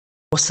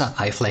What's up,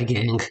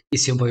 HighFlyGang?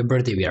 It's your boy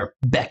Birdie. We are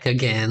back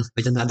again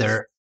with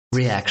another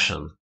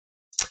reaction.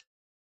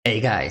 Hey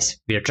guys,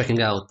 we are checking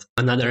out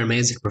another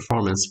amazing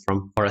performance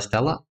from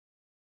Forestella.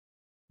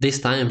 This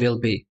time we'll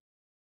be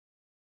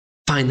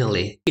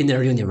finally in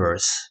her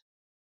universe.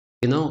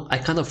 You know, I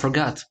kind of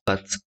forgot,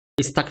 but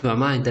it stuck in my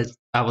mind that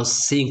I was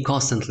seeing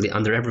constantly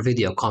under every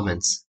video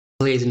comments,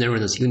 please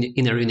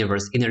inner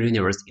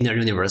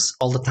universe,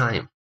 all the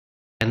time.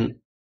 And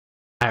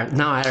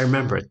now I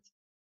remember it.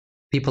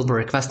 People were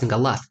requesting a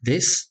lot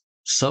this,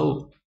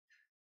 so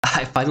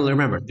I finally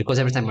remembered, because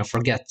every time I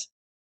forget,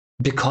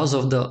 because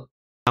of the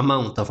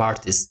amount of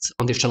artists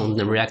on this channel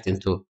that I'm reacting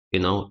to,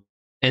 you know,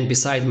 and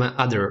beside my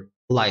other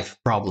life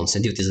problems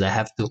and duties that I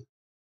have to,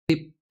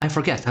 I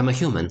forget I'm a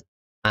human.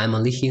 I'm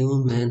only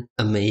human,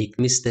 I make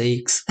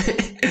mistakes.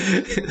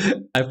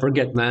 I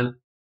forget, man.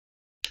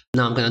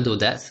 Now I'm gonna do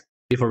that.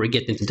 Before we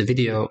get into the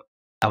video,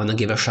 I wanna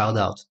give a shout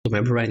out to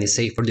my bro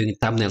Anysay for doing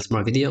thumbnails for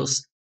my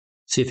videos.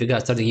 So if you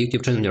guys start a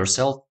YouTube channel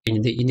yourself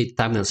and you need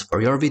thumbnails for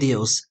your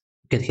videos,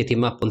 you can hit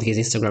him up on his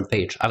Instagram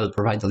page. I will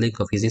provide the link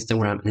of his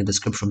Instagram in the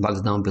description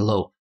box down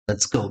below.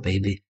 Let's go,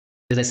 baby.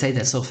 Did I say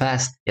that so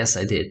fast? Yes,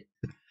 I did.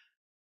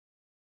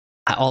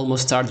 I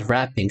almost started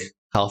rapping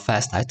how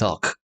fast I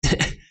talk.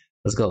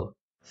 Let's go.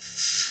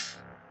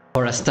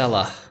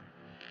 Forestella.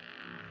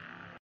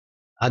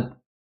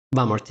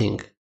 One more thing.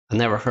 I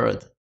never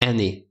heard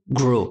any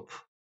group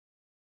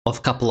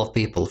of couple of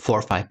people, 4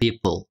 or 5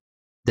 people,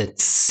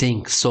 that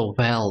sing so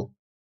well,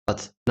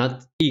 but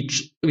not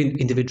each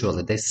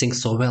individually. They sing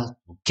so well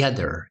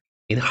together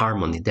in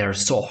harmony. They're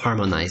so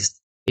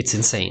harmonized. It's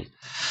insane.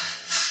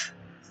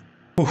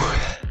 Whew.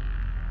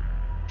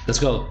 Let's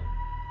go.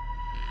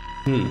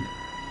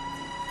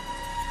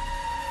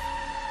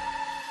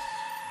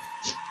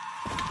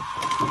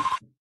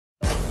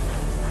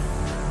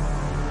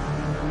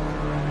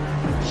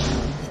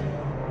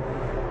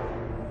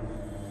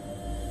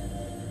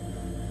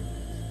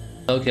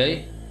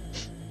 Okay.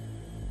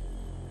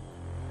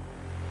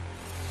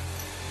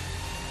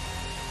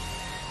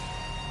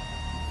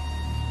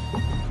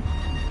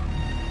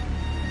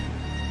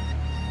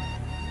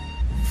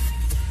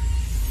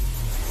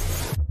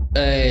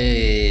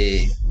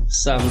 Hey,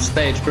 some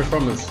stage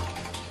performance.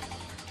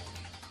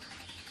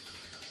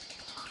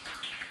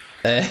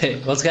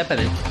 Hey, what's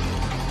happening?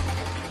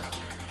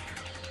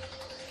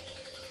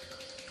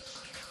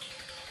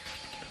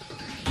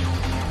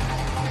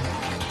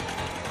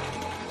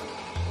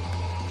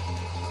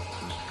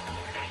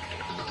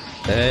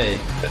 Hey.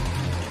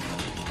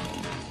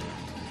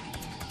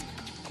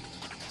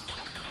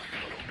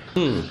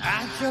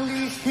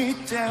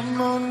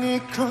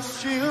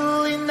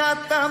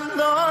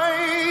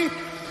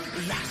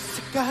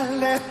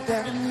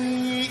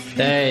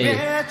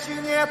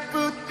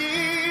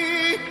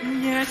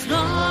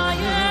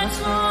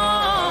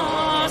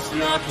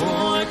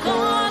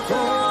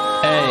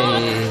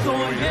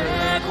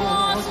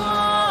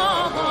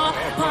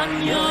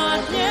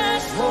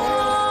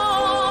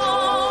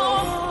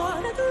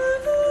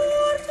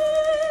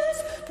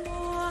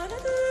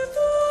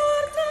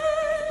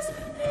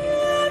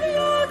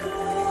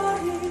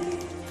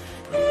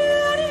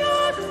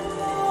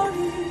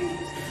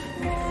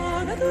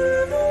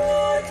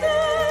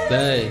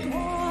 Hey.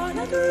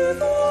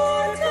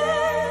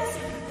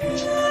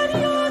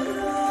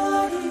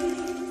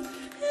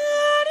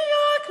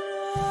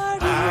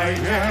 I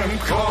am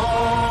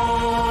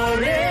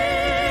calling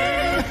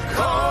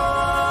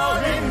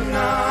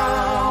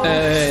now.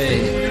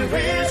 Hey.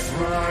 Spirits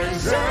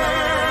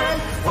rising,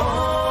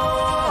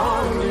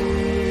 falling.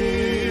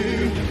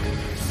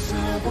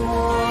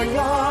 Saboyasta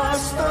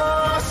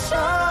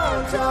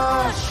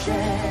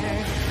Sadashe.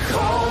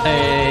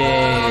 Hey.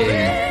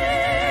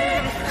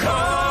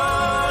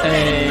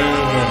 Hey.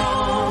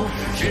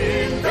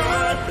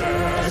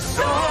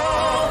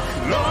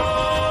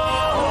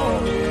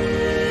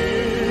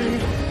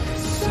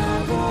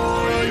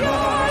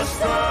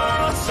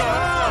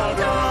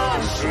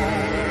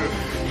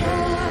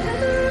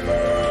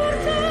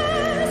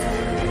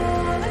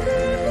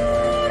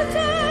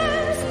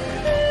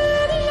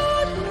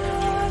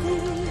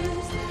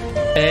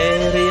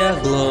 Area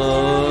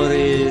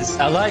Glories.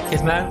 I like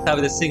it, man, how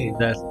they singing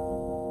that.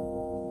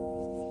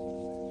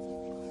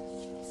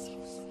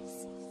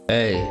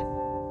 Hey,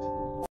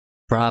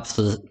 props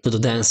to the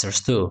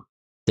dancers too.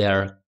 They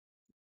are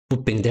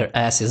whooping their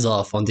asses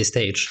off on this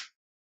stage.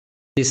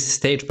 This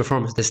stage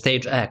performance, the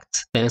stage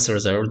act,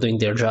 dancers are doing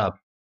their job.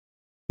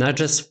 Not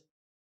just,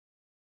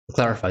 to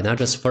clarify, not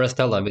just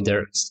Forestella with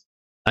their,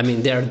 I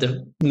mean, they're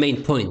the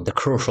main point, the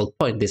crucial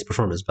point in this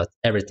performance, but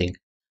everything.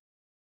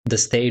 The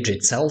stage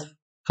itself,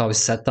 how it's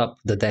set up,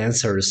 the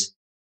dancers,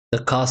 the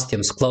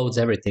costumes, clothes,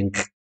 everything.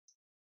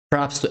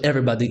 Props to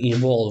everybody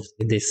involved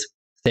in this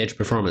stage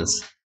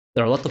performance.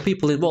 There are a lot of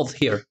people involved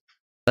here.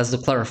 Let's to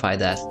clarify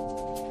that.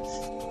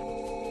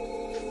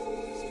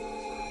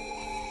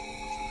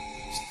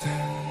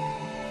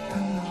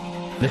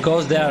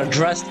 Because they are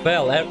dressed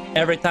well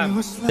every time.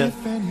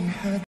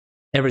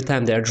 Every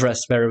time they're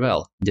dressed very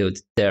well, dude.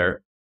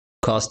 Their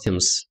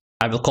costumes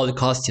I will call it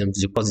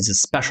costumes because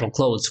it's special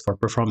clothes for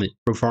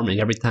performing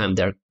every time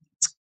they're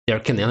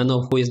killing. I don't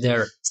know who is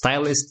their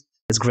stylist.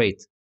 It's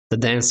great. The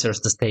dancers,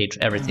 the stage,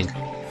 everything.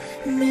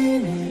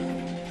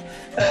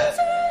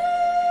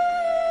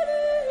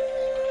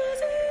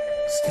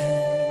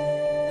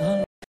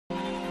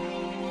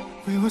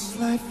 We was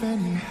life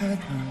and you had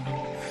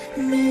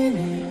no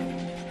meaning.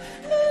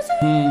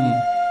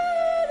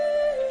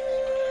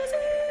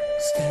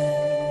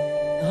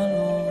 Stand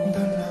alone,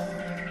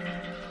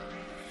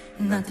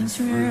 nothing's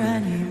real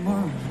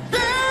anymore.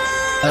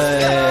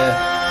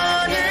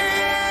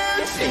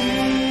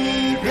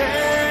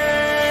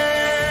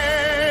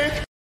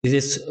 It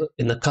is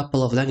in a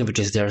couple of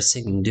languages they are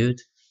singing,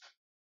 dude.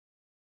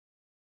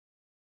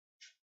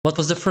 What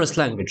was the first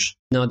language?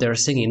 No, they're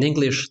singing in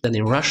English, then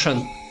in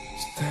Russian.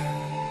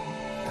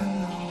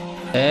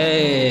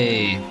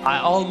 Hey, I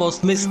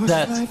almost missed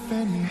that.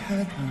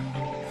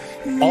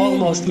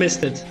 Almost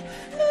missed it.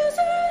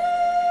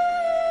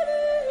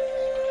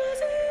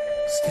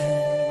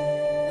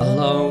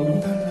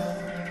 Alone.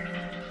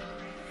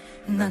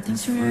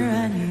 Nothing's real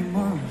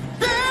anymore.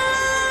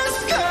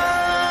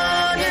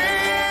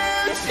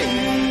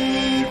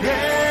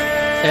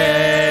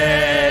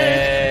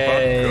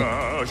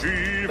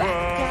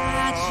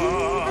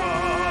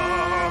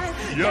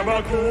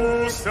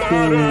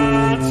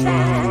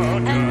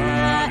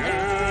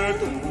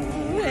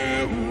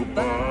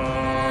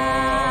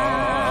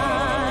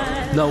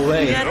 No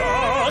way.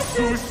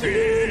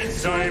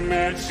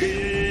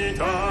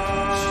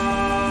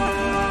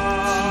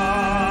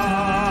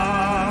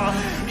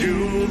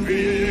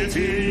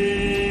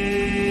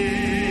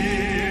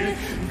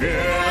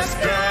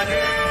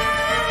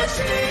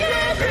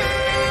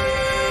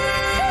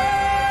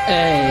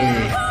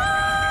 Hey.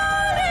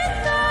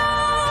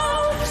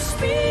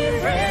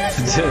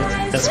 Dude,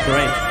 that's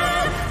great.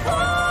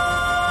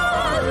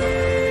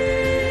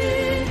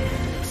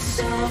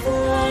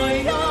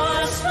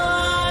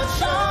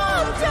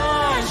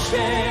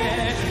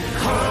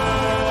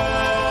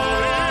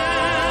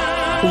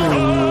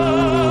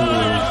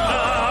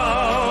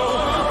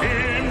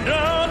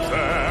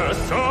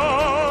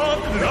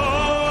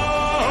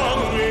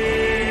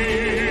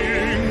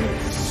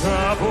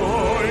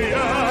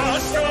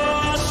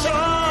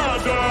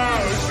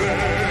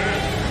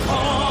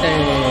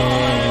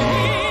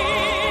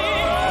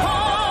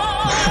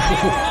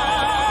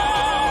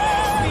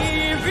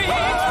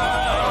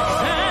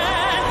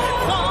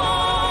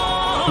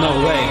 No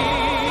way.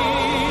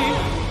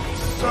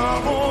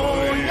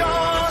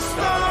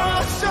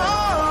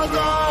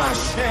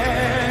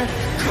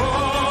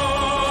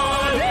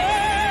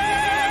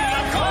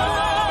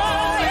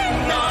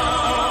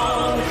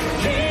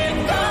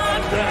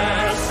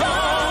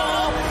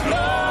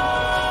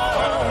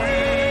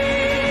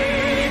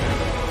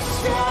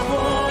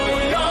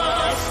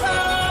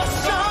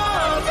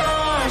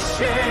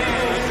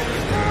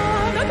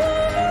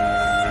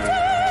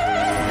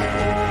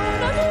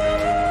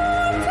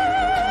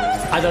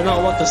 I don't know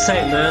what to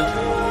say, man.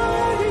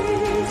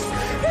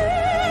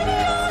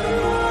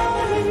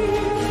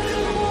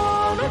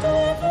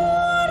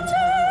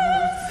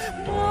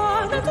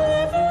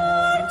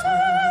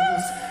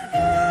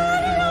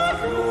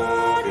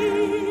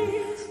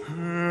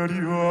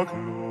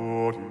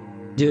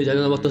 Dude, I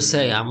don't know what to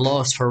say. I'm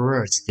lost for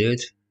words, dude.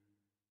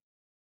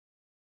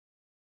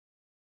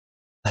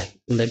 I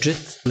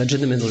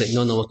legitimately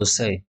don't know what to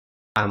say.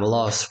 I'm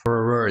lost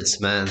for words,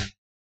 man.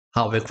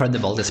 How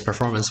incredible this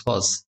performance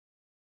was.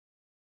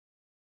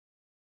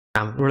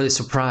 I'm really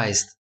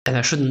surprised, and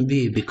I shouldn't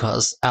be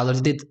because I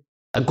already did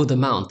a good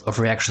amount of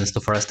reactions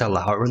to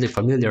Forestella. I'm really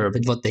familiar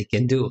with what they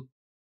can do,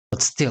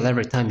 but still,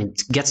 every time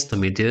it gets to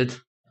me, dude,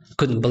 I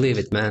couldn't believe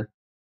it, man.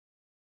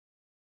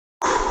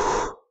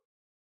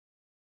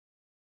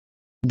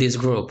 This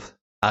group,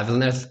 I will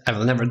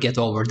never get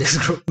over this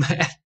group,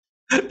 man.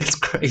 It's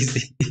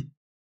crazy.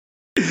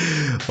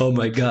 Oh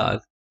my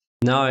god!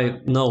 Now I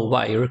know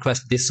why you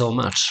requested this so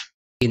much.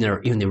 Inner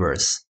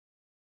Universe.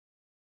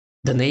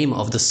 The name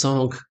of the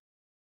song.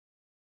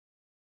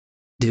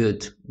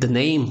 Dude, the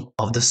name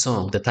of the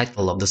song, the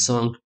title of the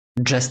song,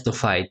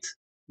 justified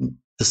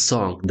the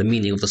song, the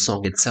meaning of the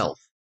song itself.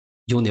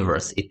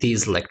 Universe. It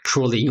is like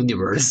truly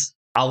universe,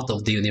 out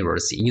of the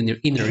universe,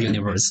 inner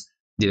universe,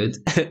 dude.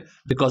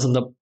 Because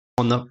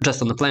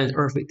just on the planet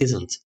Earth, it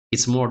isn't.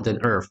 It's more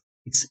than Earth.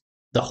 It's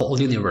the whole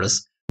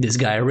universe. This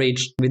guy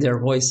raged with their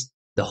voice.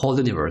 The whole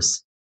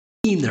universe,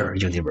 inner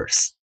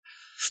universe.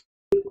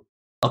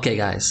 Okay,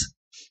 guys.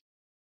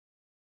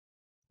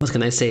 What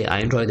can I say? I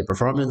enjoyed the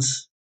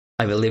performance.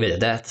 I will leave it at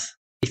that.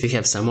 If you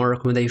have some more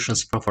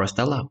recommendations from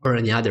Forestella or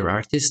any other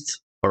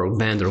artist or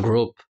band or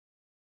group,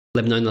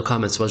 let me know in the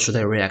comments what should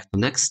I react to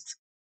next.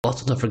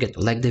 Also, don't forget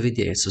to like the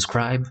video and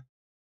subscribe.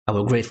 I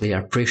will greatly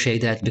appreciate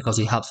that because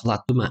it helps a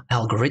lot to my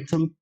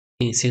algorithm.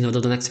 And see you in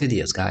the next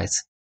videos,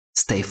 guys.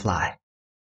 Stay fly.